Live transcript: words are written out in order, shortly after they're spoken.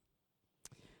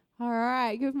All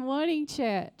right, good morning,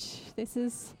 church. This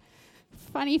is a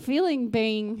funny feeling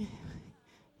being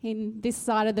in this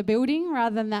side of the building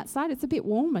rather than that side. It's a bit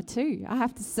warmer too, I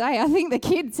have to say. I think the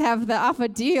kids have the upper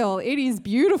deal. It is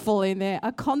beautiful in there,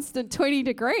 a constant 20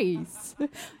 degrees. You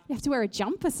have to wear a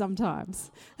jumper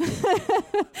sometimes,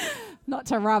 not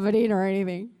to rub it in or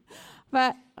anything.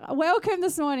 But welcome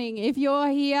this morning. If you're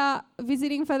here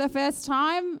visiting for the first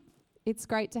time, it's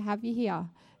great to have you here.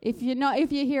 If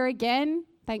you're here again,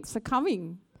 thanks for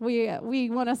coming. We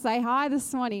want to say hi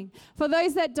this morning. For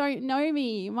those that don't know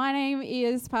me, my name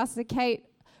is Pastor Kate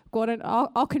Gordon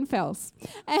Ockenfels.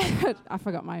 And I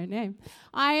forgot my own name.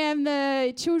 I am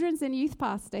the children's and youth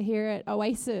pastor here at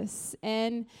Oasis.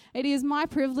 And it is my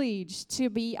privilege to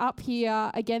be up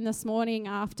here again this morning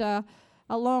after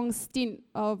a long stint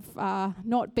of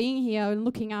not being here and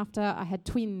looking after. I had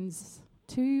twins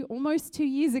almost 2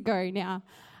 years ago now.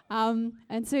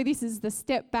 And so this is the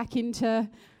step back into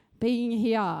being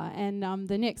here and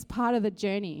the next part of the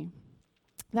journey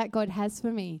that God has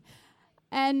for me.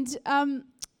 And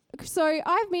so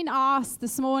I've been asked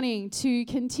this morning to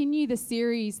continue the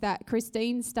series that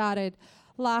Christine started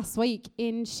last week.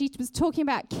 She was talking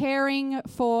about caring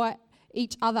for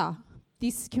each other,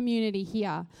 this community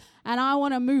here. And I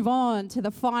want to move on to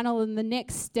the final and the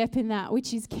next step in that,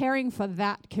 which is caring for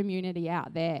that community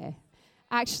out there.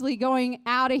 Actually going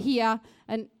out of here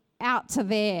and out to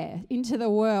there, into the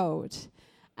world.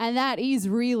 And that is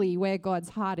really where God's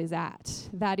heart is at.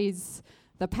 That is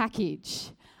the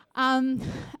package. And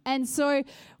so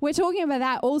we're talking about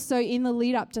that also in the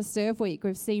lead up to Serve Week.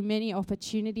 We've seen many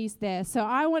opportunities there. So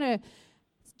I want to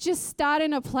just start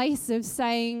in a place of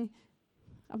saying,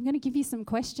 I'm going to give you some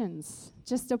questions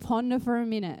just to ponder for a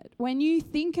minute. When you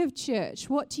think of church,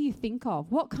 what do you think of?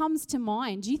 What comes to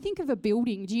mind? Do you think of a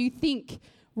building? Do you think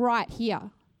right here?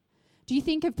 Do you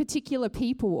think of particular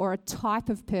people or a type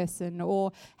of person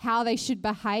or how they should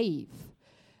behave?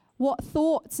 What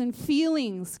thoughts and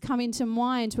feelings come into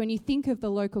mind when you think of the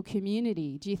local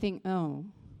community? Do you think, oh?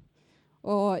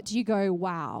 Or do you go,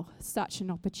 wow, such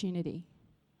an opportunity?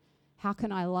 How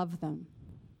can I love them?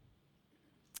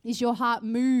 Is your heart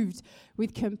moved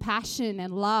with compassion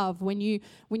and love when you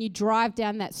drive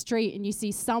down that street and you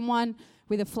see someone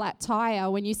with a flat tire,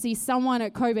 when you see someone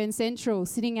at Cockburn Central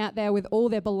sitting out there with all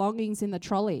their belongings in the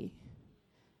trolley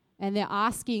and they're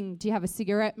asking, do you have a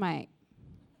cigarette, mate?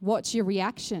 What's your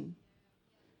reaction?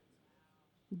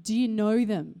 Do you know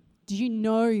them? Do you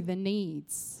know the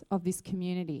needs of this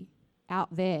community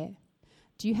out there?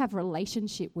 Do you have a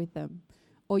relationship with them?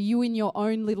 Or are you in your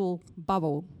own little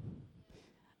bubble?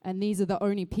 And these are the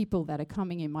only people that are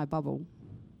coming in my bubble.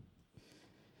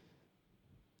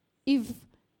 If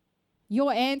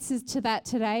your answers to that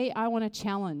today, I want to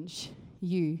challenge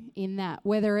you in that.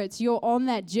 Whether it's you're on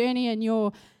that journey and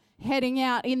you're heading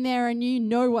out in there and you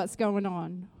know what's going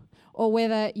on, or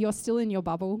whether you're still in your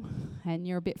bubble and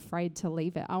you're a bit afraid to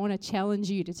leave it. I want to challenge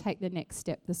you to take the next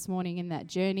step this morning in that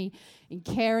journey in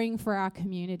caring for our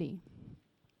community.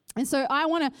 And so I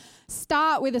want to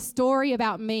start with a story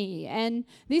about me. And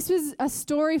this was a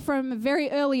story from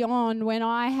very early on when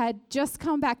I had just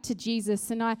come back to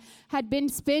Jesus and I had been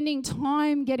spending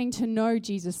time getting to know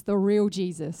Jesus, the real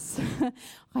Jesus.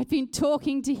 I'd been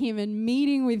talking to him and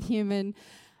meeting with him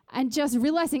and just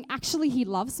realizing actually he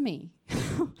loves me.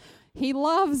 He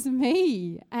loves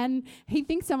me and he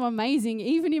thinks I'm amazing,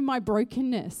 even in my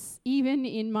brokenness, even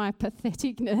in my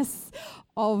patheticness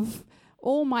of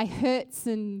all my hurts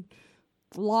and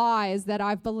lies that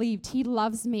I've believed. He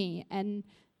loves me and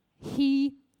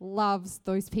he loves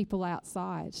those people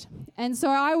outside. And so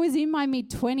I was in my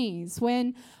mid-20s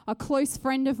when a close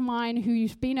friend of mine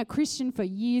who's been a Christian for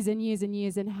years and years and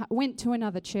years and went to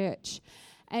another church.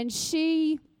 And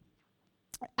she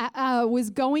was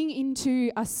going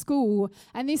into a school.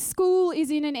 And this school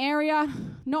is in an area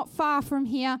not far from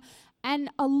here. And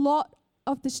a lot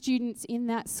of the students in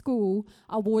that school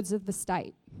are wards of the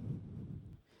state.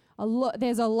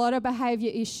 There's a lot of behaviour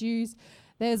issues.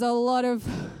 There's a lot of...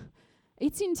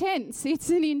 It's intense. It's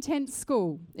an intense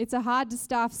school. It's a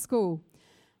hard-to-staff school.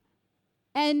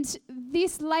 And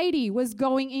this lady was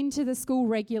going into the school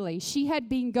regularly. She had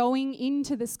been going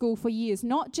into the school for years.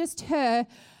 Not just her,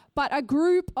 but a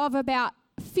group of about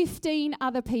 15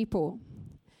 other people.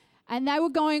 And they were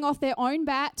going off their own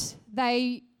bat.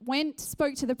 They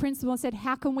spoke to the principal and said,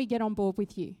 how can we get on board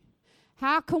with you?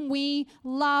 How can we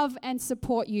love and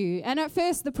support you? And at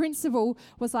first the principal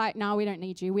was like, no, we don't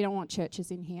need you. We don't want churches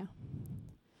in here.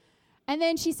 And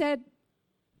then she said,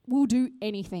 we'll do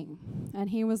anything.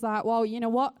 And he was like, well, you know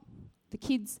what? The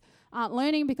kids aren't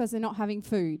learning because they're not having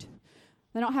food.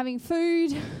 They're not having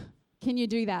food. Can you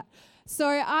do that? So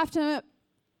after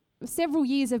several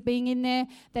years of being in there,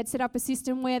 they'd set up a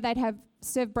system where they'd have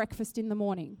serve breakfast in the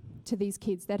morning to these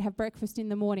kids. They'd have breakfast in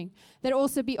the morning. There'd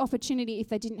also be opportunity if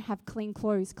they didn't have clean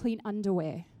clothes, clean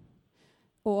underwear,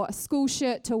 or a school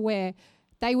shirt to wear.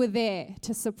 They were there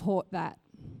to support that.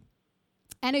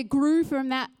 And it grew from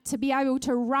that to be able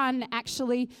to run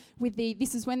actually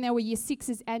this is when there were year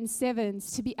 6s and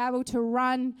 7s, to be able to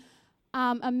run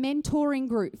a mentoring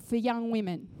group for young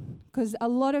women. Because a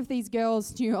lot of these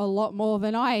girls knew a lot more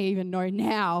than I even know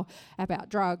now about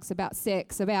drugs, about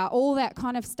sex, about all that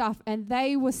kind of stuff. And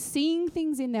they were seeing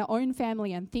things in their own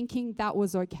family and thinking that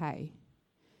was okay.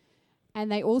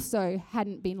 And they also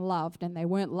hadn't been loved and they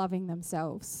weren't loving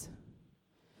themselves.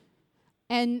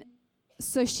 And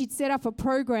so she'd set up a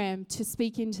program to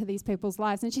speak into these people's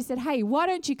lives. And she said, hey, why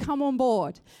don't you come on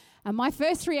board? And my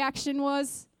first reaction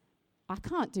was, I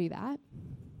can't do that.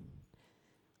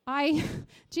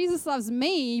 Jesus loves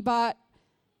me, but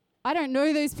I don't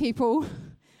know those people.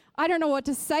 I don't know what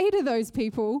to say to those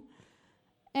people.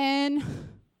 And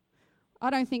I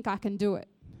don't think I can do it.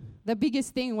 The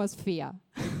biggest thing was fear.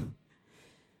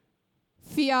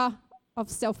 Fear of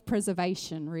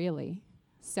self-preservation, really.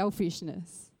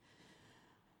 Selfishness.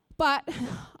 But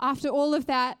after all of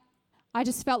that, I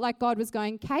just felt like God was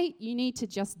going, Kate, you need to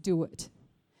just do it.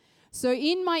 So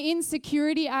in my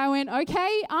insecurity, I went,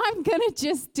 okay, I'm going to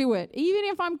just do it. Even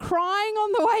if I'm crying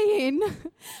on the way in,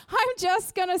 I'm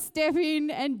just going to step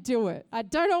in and do it. I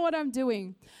don't know what I'm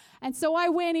doing. And so I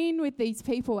went in with these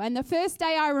people. And the first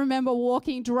day I remember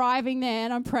driving there,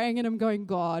 and I'm praying and I'm going,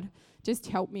 God, just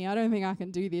help me. I don't think I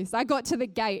can do this. I got to the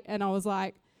gate and I was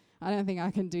like, I don't think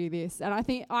I can do this. And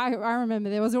I remember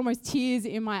there was almost tears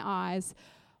in my eyes.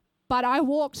 But I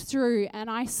walked through and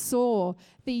I saw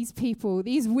these people,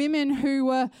 these women who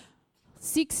were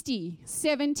 60,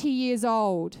 70 years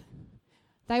old.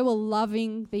 They were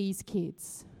loving these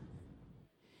kids.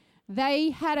 They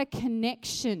had a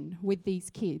connection with these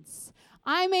kids.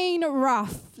 I mean,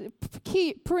 rough.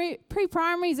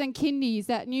 Pre-primaries and kindies,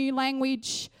 that new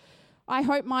language I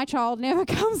hope my child never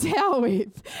comes out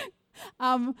with.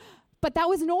 But that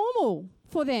was normal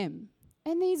for them.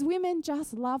 And these women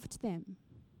just loved them.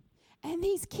 And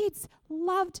these kids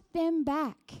loved them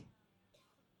back.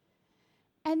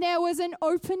 And there was an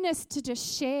openness to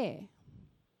just share.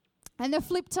 And the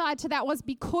flip side to that was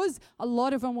because a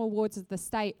lot of them were wards of the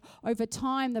state, over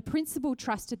time the principal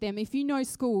trusted them. If you know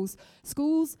schools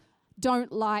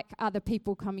don't like other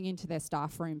people coming into their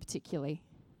staff room particularly.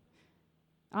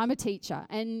 I'm a teacher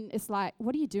and it's like,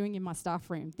 what are you doing in my staff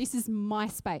room? This is my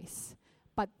space.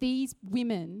 But these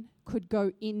women could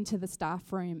go into the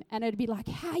staff room and it'd be like,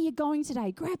 how are you going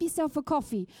today? Grab yourself a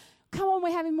coffee. Come on,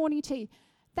 we're having morning tea.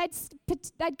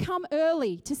 They'd come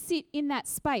early to sit in that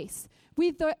space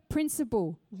with the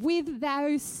principal, with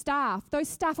those staff. Those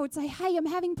staff would say, hey, I'm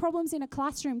having problems in a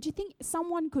classroom. Do you think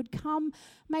someone could come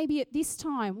maybe at this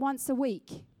time once a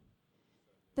week?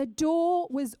 The door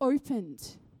was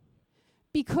opened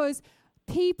because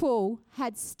people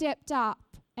had stepped up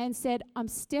and said, I'm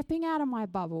stepping out of my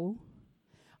bubble.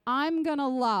 I'm going to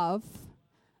love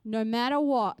no matter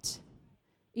what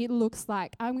it looks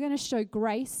like. I'm going to show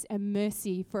grace and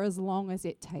mercy for as long as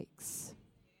it takes.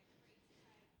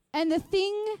 And the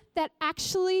thing that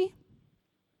actually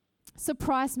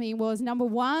surprised me was, number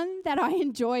one, that I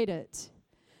enjoyed it.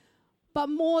 But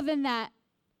more than that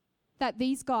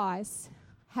these guys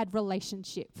had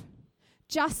relationship.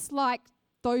 Just like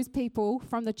those people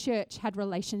from the church had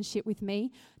relationship with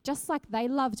me, just like they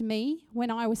loved me when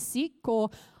I was sick or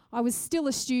I was still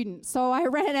a student. So I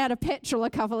ran out of petrol a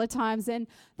couple of times and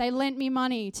they lent me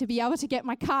money to be able to get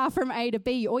my car from A to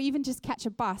B or even just catch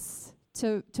a bus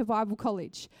to Bible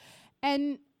college.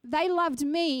 And they loved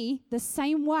me the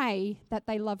same way that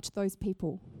they loved those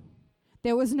people.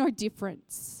 There was no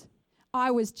difference.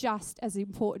 I was just as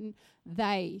important.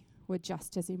 They were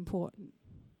just as important.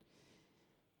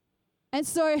 And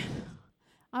so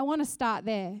I want to start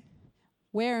there.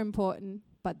 We're important,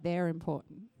 but they're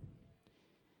important.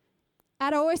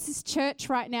 At Oasis Church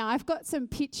right now, I've got some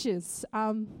pictures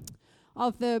of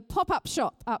the pop-up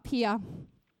shop up here.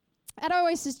 At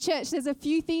Oasis Church, there's a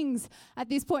few things at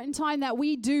this point in time that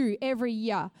we do every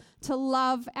year to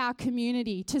love our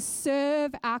community, to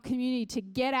serve our community, to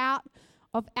get out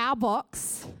of our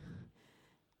box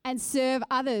and serve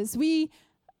others. We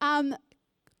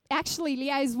actually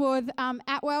liaise with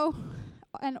Atwell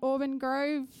and Auburn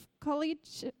Grove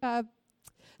College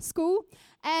School,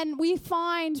 and we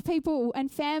find people and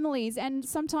families, and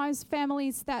sometimes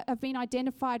families that have been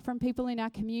identified from people in our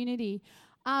community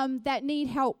that need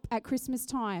help at Christmas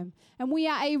time. And we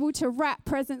are able to wrap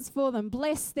presents for them,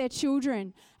 bless their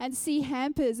children, and see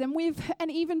hampers, and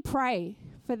even pray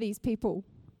for these people.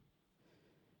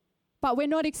 But we're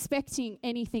not expecting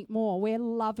anything more. We're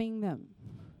loving them.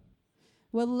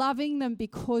 We're loving them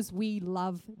because we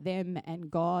love them and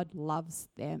God loves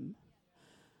them.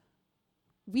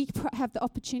 We have the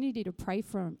opportunity to pray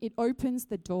for them. It opens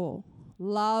the door.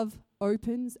 Love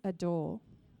opens a door.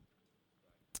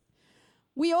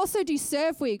 We also do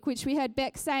Serve Week, which we heard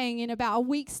Beck saying in about a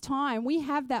week's time. We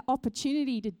have that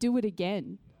opportunity to do it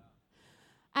again.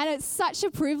 And it's such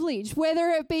a privilege, whether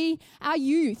it be our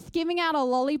youth giving out a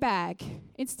lolly bag.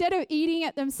 Instead of eating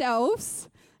it themselves,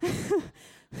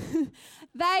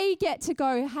 they get to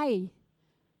go, hey,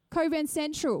 Cockburn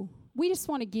Central, we just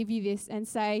want to give you this and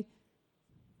say,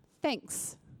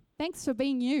 thanks. Thanks for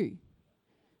being you.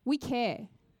 We care.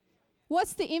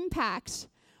 What's the impact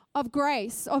of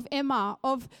Grace, of Emma,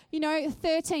 of,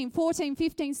 13, 14,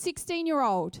 15,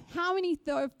 16-year-old? How many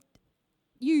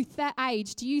youth that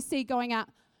age do you see going out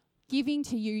giving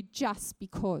to you just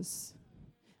because?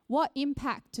 What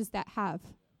impact does that have?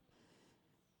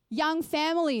 Young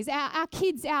families, our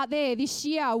kids out there this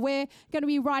year, we're going to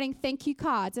be writing thank you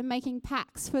cards and making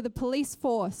packs for the police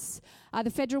force, the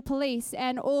federal police,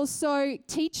 and also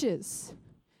teachers.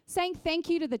 Saying thank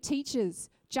you to the teachers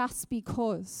just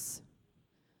because.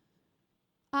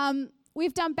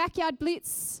 We've done Backyard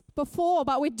Blitz before,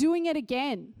 but we're doing it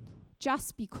again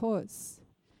just because.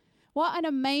 What an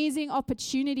amazing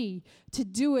opportunity to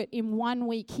do it in 1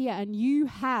 week here, and you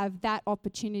have that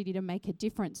opportunity to make a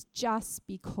difference just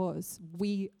because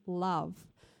we love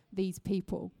these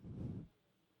people.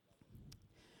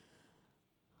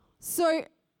 So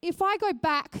if I go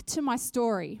back to my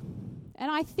story and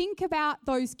I think about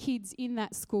those kids in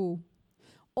that school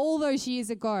all those years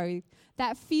ago,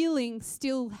 that feeling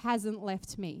still hasn't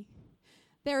left me.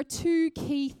 There are two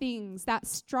key things that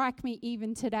strike me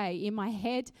even today in my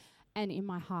head and in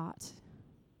my heart.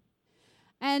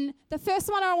 And the first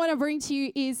one I want to bring to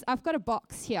you is, I've got a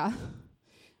box here,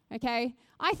 okay?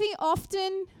 I think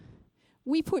often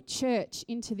we put church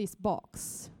into this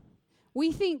box.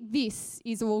 We think this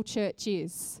is all church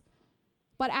is.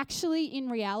 But actually, in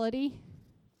reality,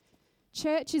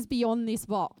 church is beyond this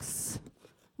box.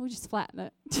 We'll just flatten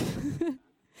it.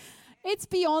 It's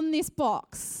beyond this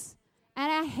box. And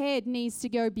our head needs to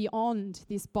go beyond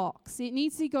this box. It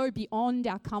needs to go beyond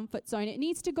our comfort zone. It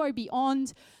needs to go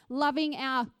beyond loving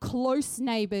our close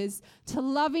neighbours to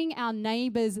loving our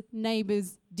neighbours,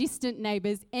 distant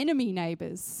neighbours, enemy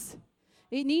neighbours.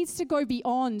 It needs to go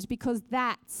beyond, because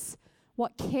that's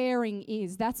what caring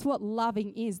is. That's what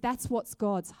loving is. That's what's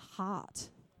God's heart.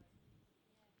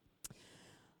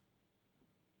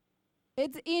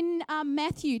 It's in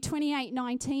Matthew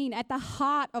 28:19. At the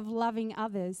heart of loving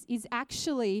others is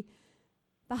actually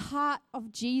the heart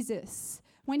of Jesus,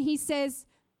 when he says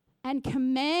and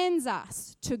commands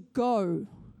us to go.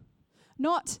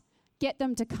 Not get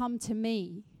them to come to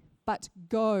me, but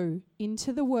go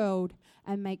into the world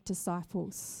and make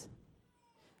disciples.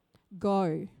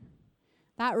 Go.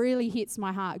 That really hits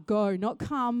my heart. Go, not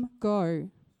come,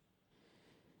 go.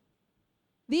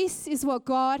 This is what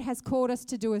God has called us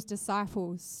to do as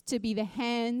disciples, to be the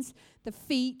hands, the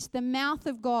feet, the mouth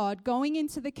of God, going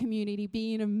into the community,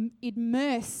 being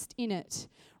immersed in it,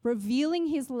 revealing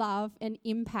his love and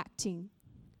impacting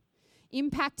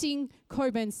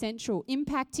Cockburn Central,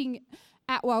 impacting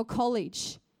Atwell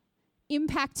College,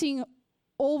 impacting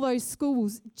all those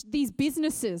schools, these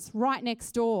businesses right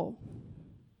next door.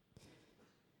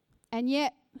 And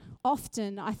yet,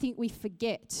 often, I think we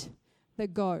forget the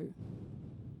go.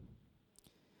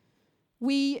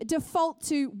 We default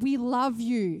to, we love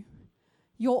you,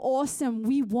 you're awesome,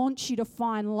 we want you to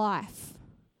find life.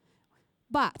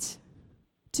 But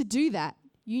to do that,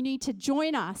 you need to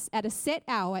join us at a set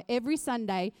hour every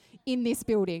Sunday in this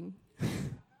building.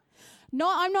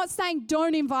 I'm not saying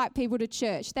don't invite people to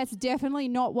church. That's definitely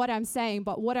not what I'm saying.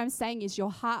 But what I'm saying is your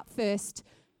heart first,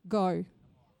 go.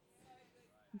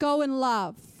 Go and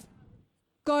love.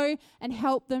 Go and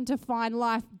help them to find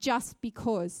life just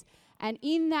because. And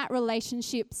in that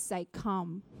relationship, say,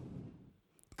 come.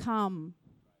 Come.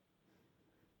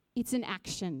 It's an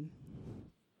action.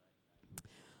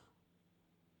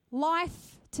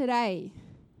 Life today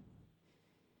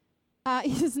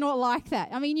is not like that.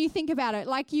 I mean, you think about it.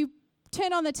 Like, you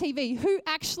turn on the TV. Who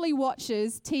actually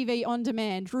watches TV on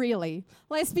demand, really?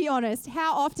 Let's be honest.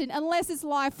 How often? Unless it's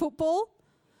live football.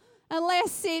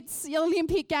 Unless it's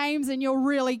Olympic Games and you're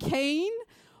really keen.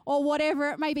 Or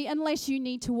whatever it may be, unless you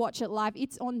need to watch it live,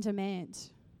 it's on demand.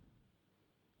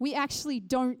 We actually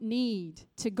don't need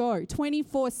to go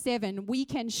 24/7. We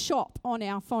can shop on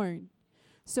our phone.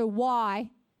 So why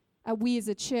are we as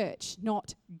a church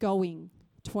not going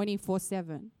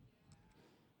 24/7?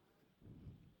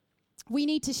 We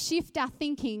need to shift our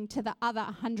thinking to the other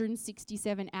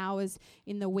 167 hours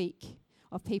in the week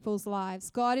of people's lives.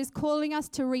 God is calling us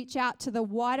to reach out to the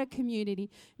wider community,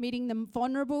 meeting the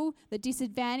vulnerable, the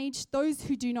disadvantaged, those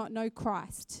who do not know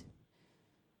Christ.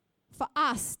 For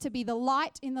us to be the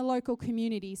light in the local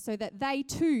community so that they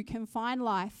too can find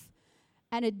life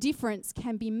and a difference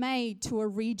can be made to a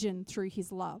region through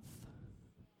his love.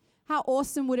 How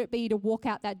awesome would it be to walk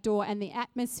out that door and the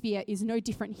atmosphere is no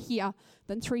different here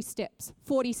than 3 steps,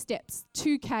 40 steps,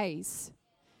 2 Ks,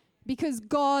 because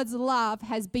God's love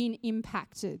has been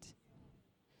impacted.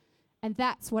 And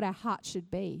that's what our heart should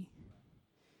be.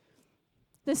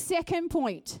 The second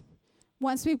point,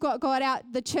 once we've got God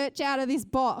out, the church out of this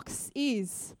box,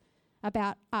 is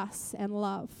about us and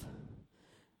love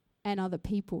and other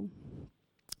people.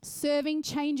 Serving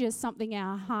changes something in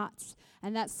our hearts,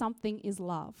 and that something is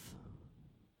love.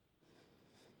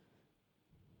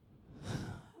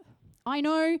 I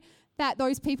know that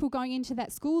those people going into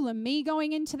that school and me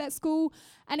going into that school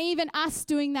and even us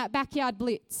doing that backyard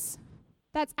blitz,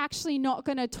 that's actually not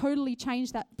going to totally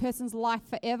change that person's life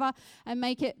forever and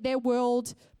make it their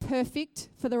world perfect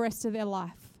for the rest of their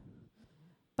life.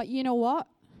 But you know what?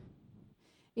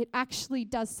 It actually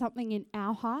does something in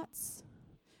our hearts.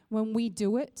 When we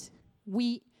do it,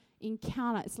 we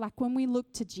encounter. It's like when we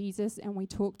look to Jesus and we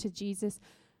talk to Jesus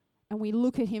and we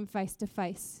look at him face to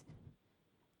face,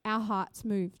 our heart's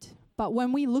moved. But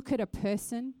when we look at a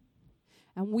person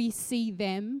and we see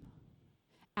them,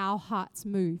 our heart's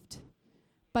moved.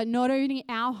 But not only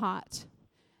our heart,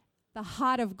 the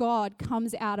heart of God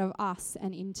comes out of us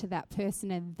and into that person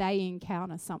and they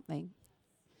encounter something.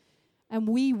 And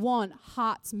we want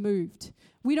hearts moved.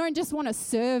 We don't just want to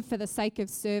serve for the sake of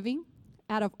serving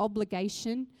out of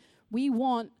obligation. We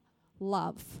want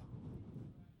love.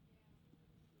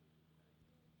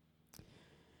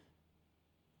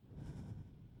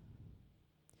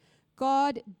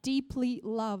 God deeply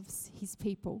loves his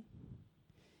people.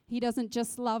 He doesn't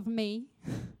just love me.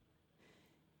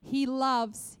 He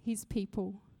loves his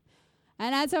people.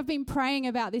 And as I've been praying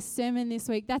about this sermon this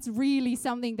week, that's really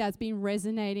something that's been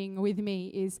resonating with me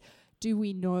is, do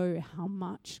we know how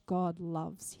much God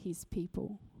loves his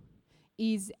people?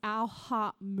 Is our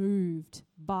heart moved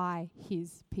by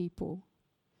his people?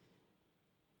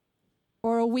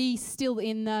 Or are we still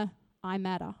in the, I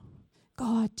matter?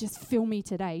 God, just fill me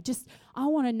today. I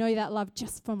want to know that love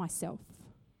just for myself.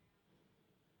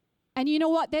 And you know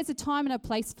what? There's a time and a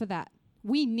place for that.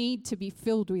 We need to be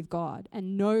filled with God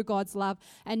and know God's love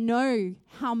and know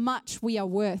how much we are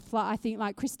worth. I think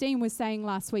like Christine was saying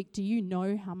last week, do you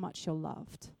know how much you're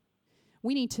loved?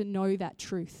 We need to know that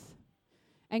truth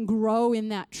and grow in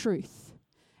that truth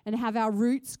and have our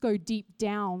roots go deep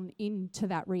down into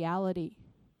that reality.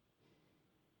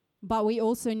 But we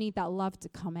also need that love to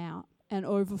come out and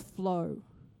overflow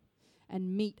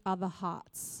and meet other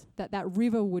hearts, that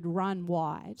river would run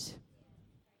wide.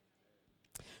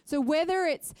 So whether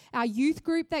it's our youth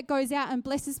group that goes out and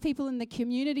blesses people in the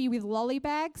community with lolly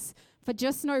bags for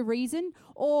just no reason,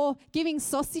 or giving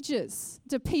sausages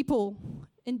to people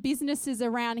in businesses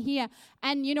around here.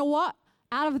 And you know what?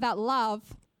 Out of that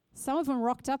love, some of them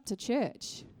rocked up to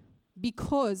church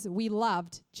because we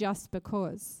loved just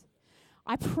because.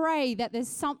 I pray that there's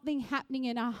something happening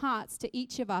in our hearts to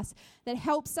each of us that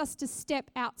helps us to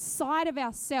step outside of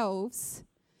ourselves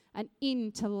and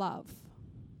into love.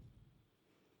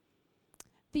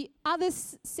 The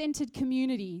other-centered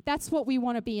community, that's what we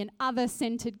want to be, an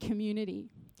other-centered community.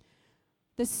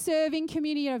 The serving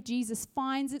community of Jesus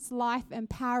finds its life and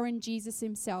power in Jesus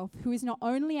himself, who is not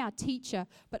only our teacher,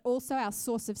 but also our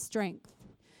source of strength.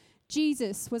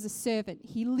 Jesus was a servant.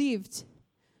 He lived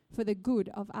for the good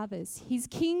of others. His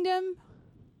kingdom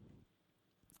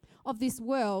of this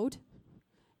world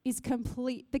is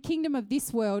complete. The kingdom of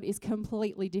this world is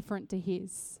completely different to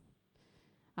his.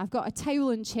 I've got a table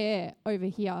and chair over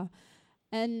here,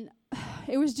 and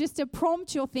it was just to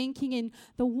prompt your thinking in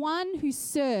the one who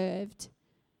served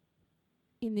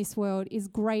in this world is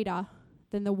greater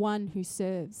than the one who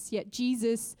serves. Yet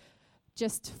Jesus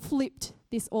just flipped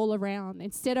this all around.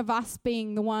 Instead of us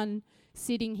being the one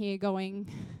sitting here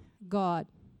going, God,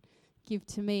 give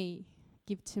to me,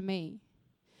 give to me.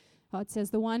 God says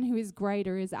the one who is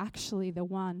greater is actually the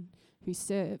one who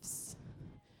serves,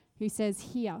 who says,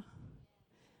 here,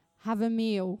 have a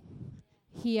meal,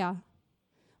 here,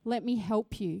 let me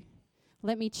help you,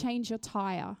 let me change your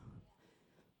tire,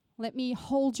 let me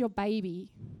hold your baby,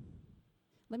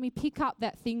 let me pick up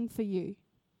that thing for you.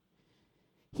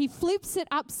 He flips it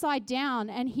upside down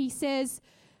and he says,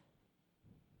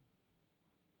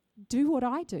 do what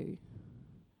I do.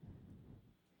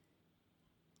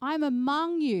 I'm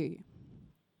among you.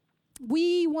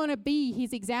 We want to be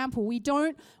his example. We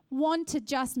don't want to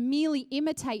just merely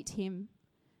imitate him,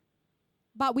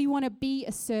 but we want to be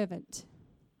a servant.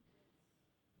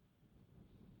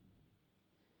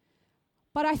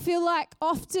 But I feel like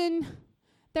often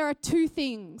there are two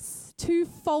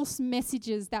false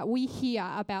messages that we hear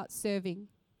about serving.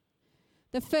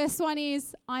 The first one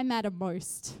is, I matter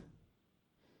most.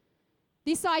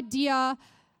 This idea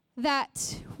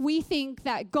that we think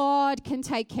that God can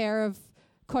take care of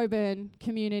Coburn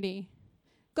community.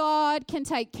 God can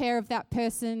take care of that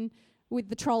person with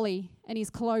the trolley and his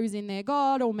clothes in there.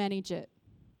 God will manage it.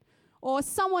 Or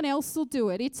someone else will do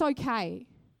it. It's okay.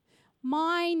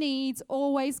 My needs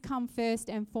always come first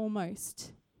and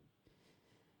foremost.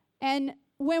 And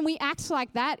when we act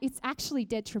like that, it's actually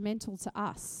detrimental to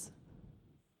us.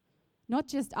 Not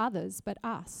just others, but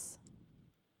us.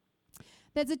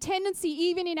 There's a tendency,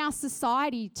 even in our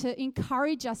society, to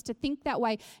encourage us to think that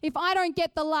way. If I don't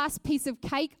get the last piece of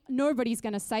cake, nobody's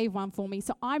going to save one for me,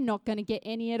 so I'm not going to get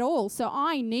any at all. So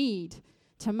I need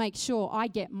to make sure I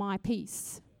get my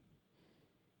piece.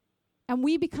 And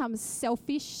we become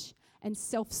selfish and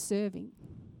self-serving,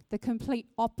 the complete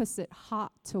opposite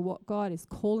heart to what God is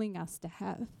calling us to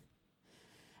have.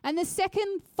 And the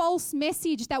second false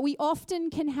message that we often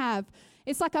can have,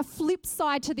 it's like a flip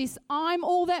side to this, I'm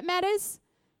all that matters.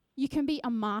 You can be a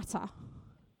martyr.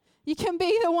 You can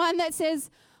be the one that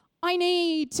says, I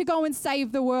need to go and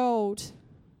save the world.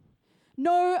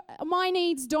 No, my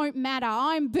needs don't matter.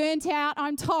 I'm burnt out.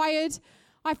 I'm tired.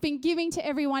 I've been giving to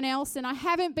everyone else and I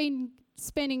haven't been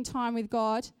spending time with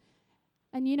God.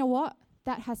 And you know what?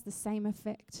 That has the same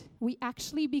effect. We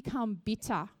actually become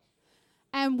bitter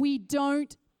and we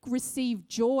don't receive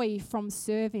joy from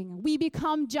serving. We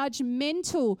become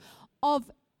judgmental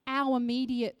of our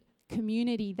immediate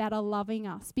community that are loving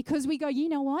us because we go, you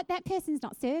know what? That person's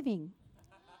not serving.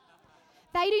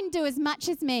 They didn't do as much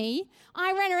as me.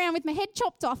 I ran around with my head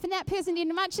chopped off and that person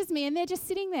didn't much as me and they're just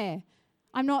sitting there.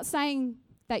 I'm not saying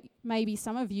that maybe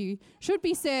some of you should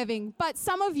be serving, but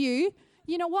some of you,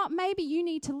 you know what? Maybe you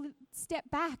need to step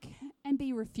back and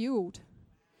be refueled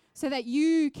so that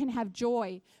you can have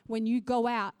joy when you go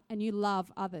out and you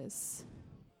love others.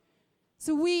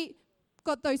 So we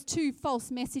got those two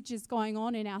false messages going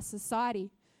on in our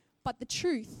society. But the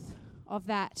truth of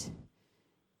that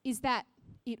is that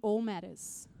it all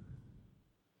matters.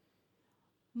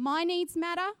 My needs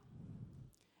matter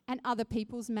and other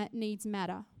people's needs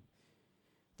matter.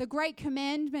 The Great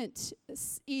Commandment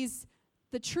is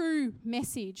the true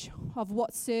message of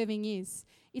what serving is.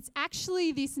 It's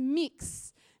actually this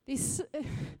mix, this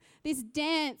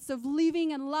dance of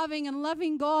living and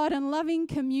loving God and loving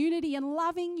community and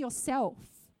loving yourself.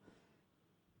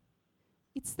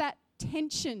 It's that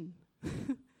tension.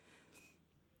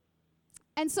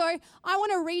 And so I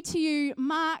want to read to you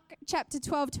Mark chapter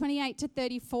 12, 28 to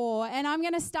 34. And I'm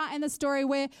going to start in the story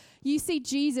where you see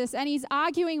Jesus and he's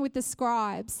arguing with the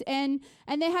scribes. And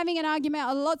they're having an argument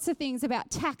on lots of things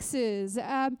about taxes,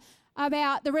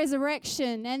 about the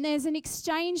resurrection. And there's an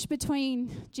exchange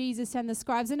between Jesus and the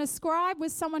scribes. And a scribe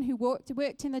was someone who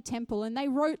worked in the temple. And they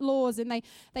wrote laws and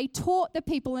they taught the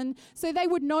people. And so they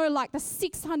would know like the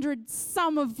 600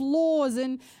 sum of laws.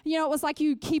 And, you know, it was like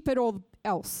you keep it all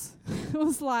else. It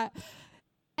was like,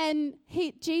 and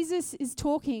Jesus is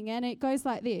talking and it goes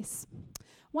like this.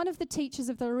 One of the teachers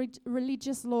of the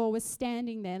religious law was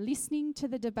standing there listening to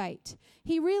the debate.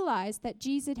 He realized that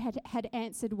Jesus had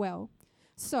answered well.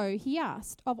 So he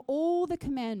asked, of all the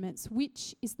commandments,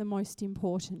 which is the most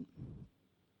important?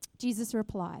 Jesus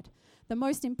replied, the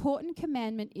most important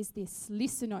commandment is this.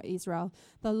 Listen, O Israel,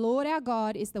 the Lord our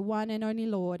God is the one and only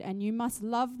Lord, and you must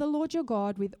love the Lord your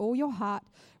God with all your heart,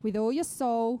 with all your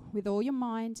soul, with all your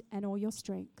mind, and all your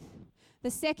strength. The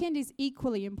second is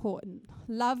equally important.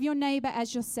 Love your neighbor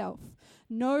as yourself.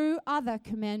 No other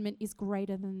commandment is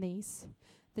greater than these.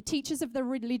 The teachers of the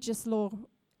religious law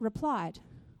replied,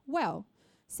 well,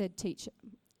 said teacher,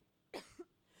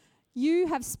 you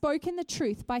have spoken the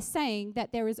truth by saying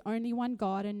that there is only one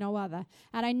God and no other.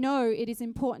 And I know it is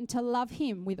important to love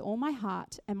him with all my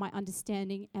heart and my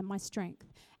understanding and my strength,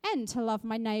 and to love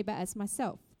my neighbor as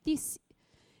myself. This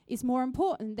is more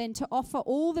important than to offer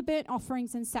all the burnt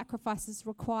offerings and sacrifices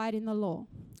required in the law.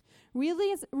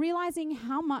 Realizing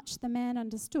how much the man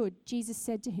understood, Jesus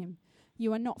said to him,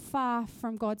 you are not far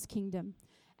from God's kingdom.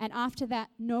 And after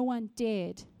that, no one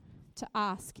dared to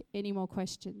ask any more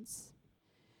questions.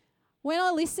 When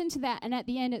I listened to that, and at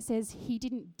the end it says he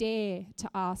didn't dare to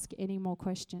ask any more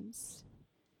questions.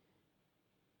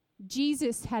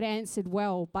 Jesus had answered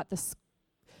well, but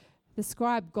the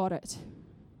scribe got it.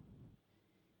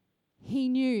 He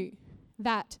knew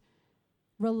that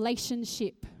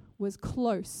relationship was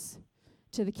close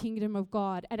to the kingdom of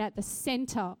God and at the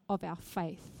center of our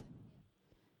faith.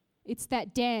 It's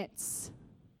that dance,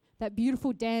 that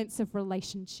beautiful dance of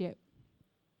relationship.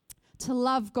 To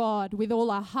love God with all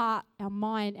our heart, our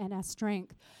mind, and our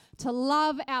strength. To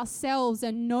love ourselves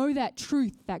and know that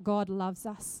truth that God loves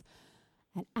us.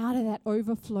 And out of that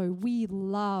overflow, we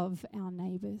love our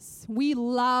neighbors. We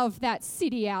love that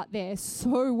city out there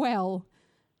so well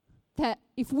that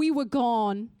if we were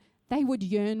gone, they would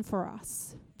yearn for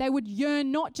us. They would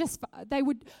yearn not just for, they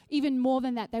would, even more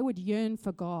than that, they would yearn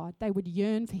for God. They would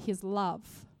yearn for his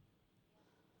love.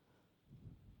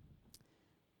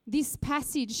 This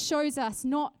passage shows us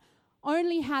not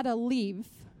only how to live,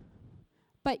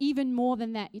 but even more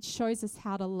than that, it shows us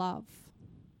how to love.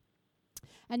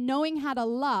 And knowing how to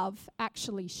love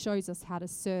actually shows us how to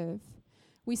serve.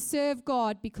 We serve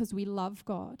God because we love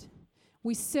God.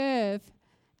 We serve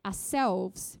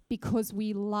ourselves because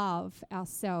we love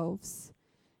ourselves.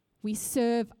 We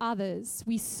serve others.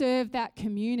 We serve that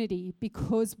community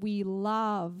because we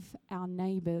love our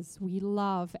neighbors. We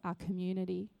love our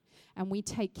community and we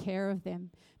take care of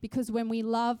them. Because when we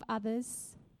love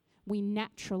others, we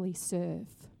naturally serve.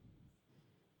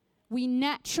 We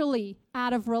naturally,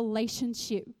 out of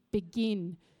relationship,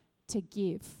 begin to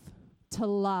give, to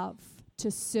love,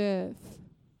 to serve,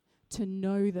 to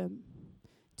know them,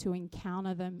 to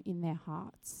encounter them in their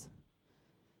hearts.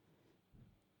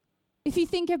 If you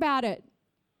think about it,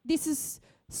 this is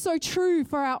so true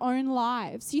for our own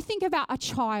lives. You think about a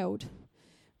child.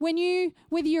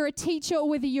 Whether you're a teacher or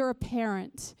whether you're a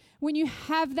parent, when you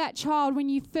have that child, when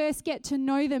you first get to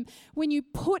know them, when you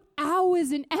put hours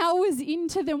and hours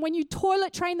into them, when you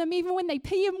toilet train them, even when they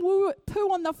pee and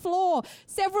poo on the floor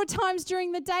several times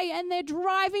during the day and they're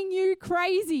driving you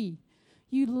crazy,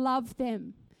 you love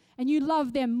them. And you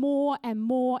love them more and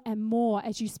more and more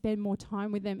as you spend more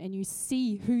time with them and you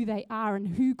see who they are and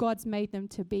who God's made them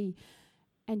to be.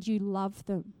 And you love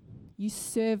them. You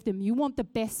serve them. You want the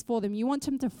best for them. You want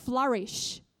them to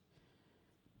flourish.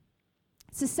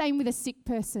 It's the same with a sick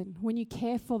person when you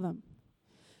care for them,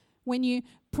 when you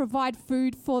provide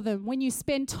food for them, when you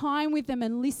spend time with them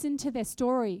and listen to their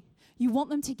story. You want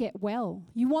them to get well.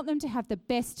 You want them to have the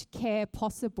best care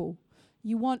possible.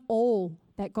 You want all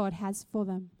that God has for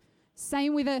them.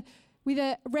 Same with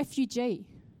a refugee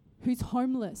who's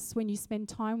homeless. When you spend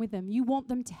time with them, you want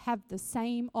them to have the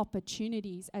same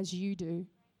opportunities as you do.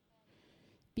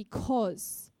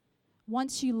 Because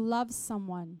once you love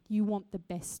someone, you want the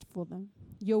best for them.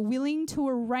 You're willing to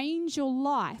arrange your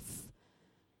life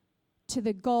to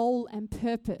the goal and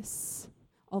purpose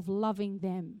of loving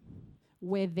them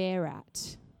where they're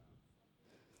at.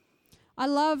 I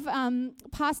love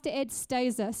Pastor Ed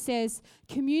Stazer says,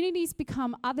 communities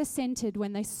become other-centered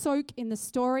when they soak in the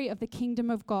story of the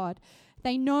kingdom of God.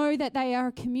 They know that they are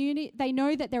a community. They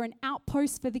know that they're an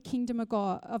outpost for the kingdom of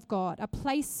God, a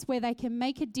place where they can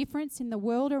make a difference in the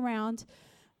world around,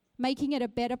 making it a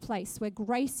better place where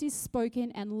grace is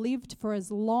spoken and lived for as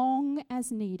long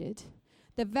as needed.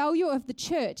 The value of the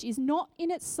church is not in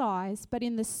its size, but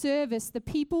in the service the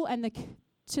people and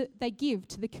they give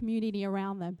to the community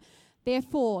around them.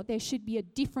 Therefore, there should be a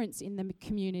difference in the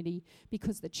community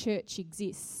because the church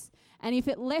exists. And if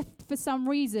it left for some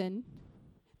reason,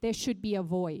 there should be a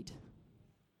void.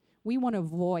 We want a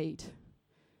void.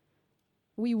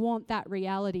 We want that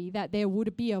reality that there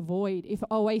would be a void if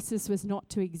Oasis was not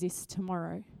to exist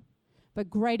tomorrow. But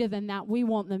greater than that, we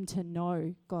want them to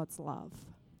know God's love.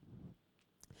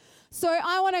 So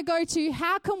I want to go to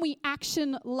how can we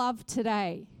action love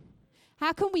today?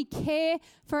 How can we care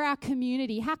for our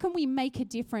community? How can we make a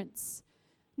difference?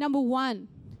 Number one,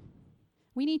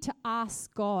 we need to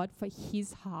ask God for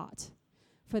his heart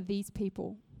for these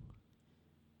people.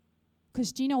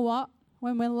 Because do you know what?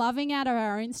 When we're loving out of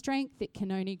our own strength, it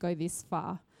can only go this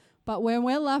far. But when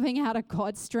we're loving out of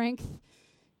God's strength,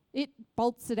 it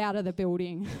bolts it out of the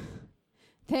building.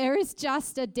 There is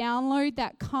just a download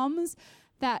that comes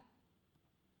that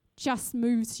just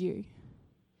moves you.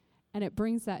 And it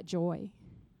brings that joy.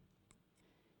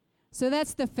 So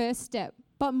that's the first step.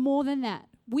 But more than that,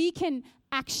 we can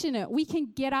action it. We can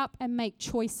get up and make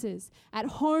choices at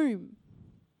home.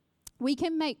 We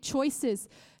can make choices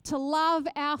to love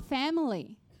our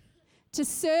family, to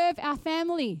serve our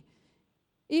family.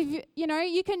 If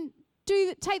you can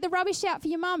take the rubbish out for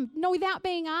your mum, without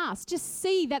being asked. Just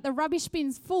see that the rubbish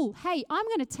bin's full. Hey, I'm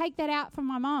going to take that out for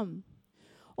my mum.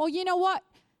 Or you know what?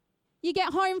 You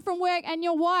get home from work and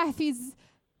your wife is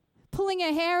pulling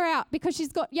her hair out because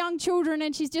she's got young children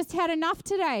and she's just had enough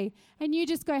today. And you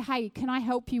just go, hey, can I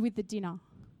help you with the dinner?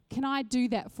 Can I do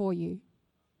that for you?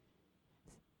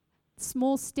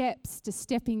 Small steps to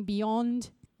stepping beyond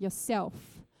yourself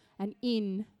and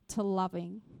into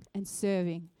loving and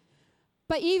serving.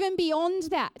 But even beyond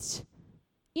that,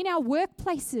 in our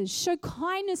workplaces, show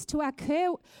kindness to our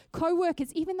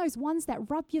co-workers, even those ones that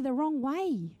rub you the wrong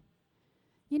way.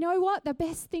 You know what? The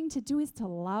best thing to do is to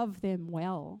love them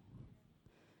well.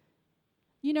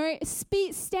 You know,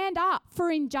 stand up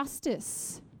for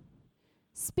injustice.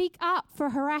 Speak up for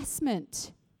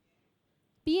harassment.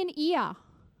 Be an ear.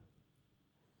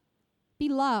 Be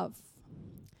love.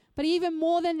 But even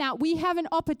more than that, we have an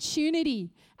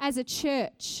opportunity as a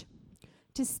church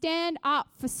to stand up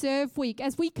for Serve Week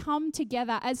as we come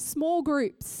together as small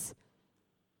groups,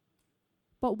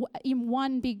 but in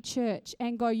one big church,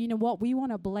 and go, you know what, we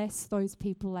want to bless those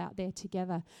people out there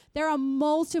together. There are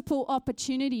multiple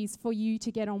opportunities for you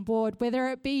to get on board, whether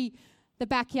it be the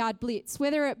Backyard Blitz,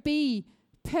 whether it be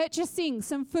purchasing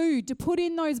some food to put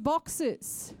in those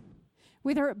boxes,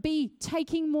 whether it be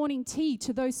taking morning tea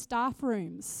to those staff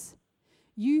rooms.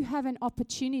 You have an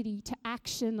opportunity to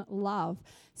action love.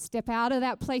 Step out of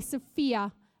that place of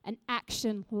fear and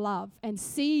action love and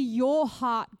see your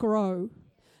heart grow.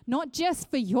 Not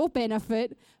just for your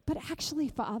benefit, but actually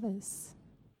for others.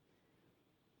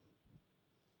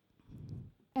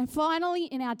 And finally,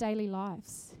 in our daily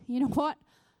lives, you know what?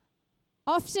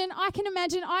 Often I can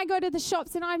imagine I go to the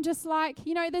shops and I'm just like,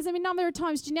 you know, there's a number of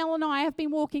times Janelle and I have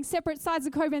been walking separate sides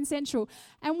of Cockburn Central,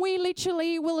 and we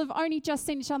literally will have only just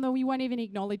seen each other. We won't even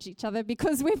acknowledge each other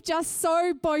because we've just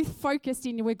so both focused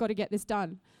in, we've got to get this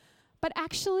done. But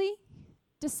actually,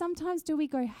 sometimes do we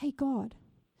go, hey God,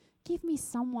 give me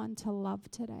someone to love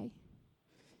today.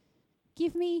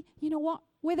 Give me, you know what,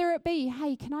 whether it be,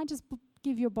 hey, can I just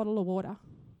give you a bottle of water?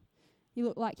 You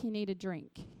look like you need a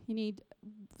drink. You need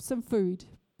some food.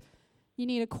 You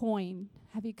need a coin.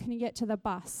 Can you get to the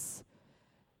bus?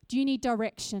 Do you need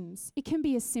directions? It can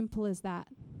be as simple as that.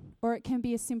 Or it can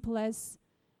be as simple as,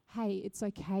 hey, it's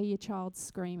okay, your child's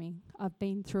screaming. I've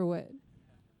been through it.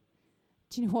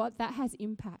 Do you know what? That has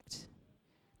impact.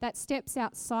 That steps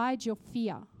outside your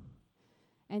fear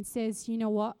and says, you know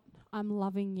what? I'm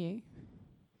loving you.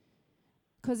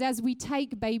 Because as we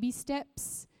take baby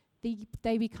steps,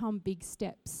 they become big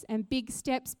steps. And big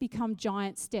steps become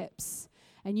giant steps.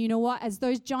 And you know what? As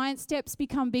those giant steps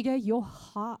become bigger, your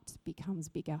heart becomes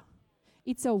bigger.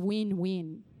 It's a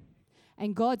win-win.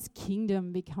 And God's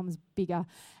kingdom becomes bigger.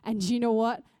 And you know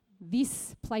what?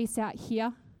 This place out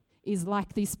here is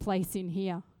like this place in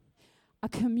here. A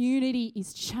community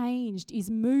is changed,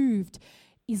 is moved,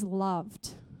 is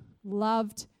loved.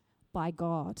 Loved by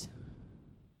God.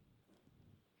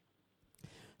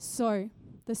 So,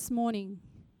 this morning,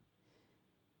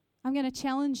 I'm going to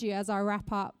challenge you as I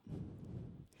wrap up.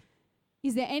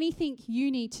 Is there anything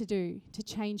you need to do to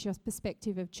change your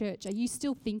perspective of church? Are you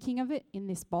still thinking of it in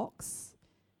this box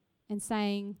and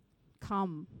saying,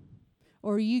 come?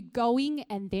 Or are you going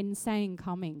and then saying,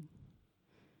 coming?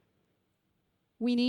 We need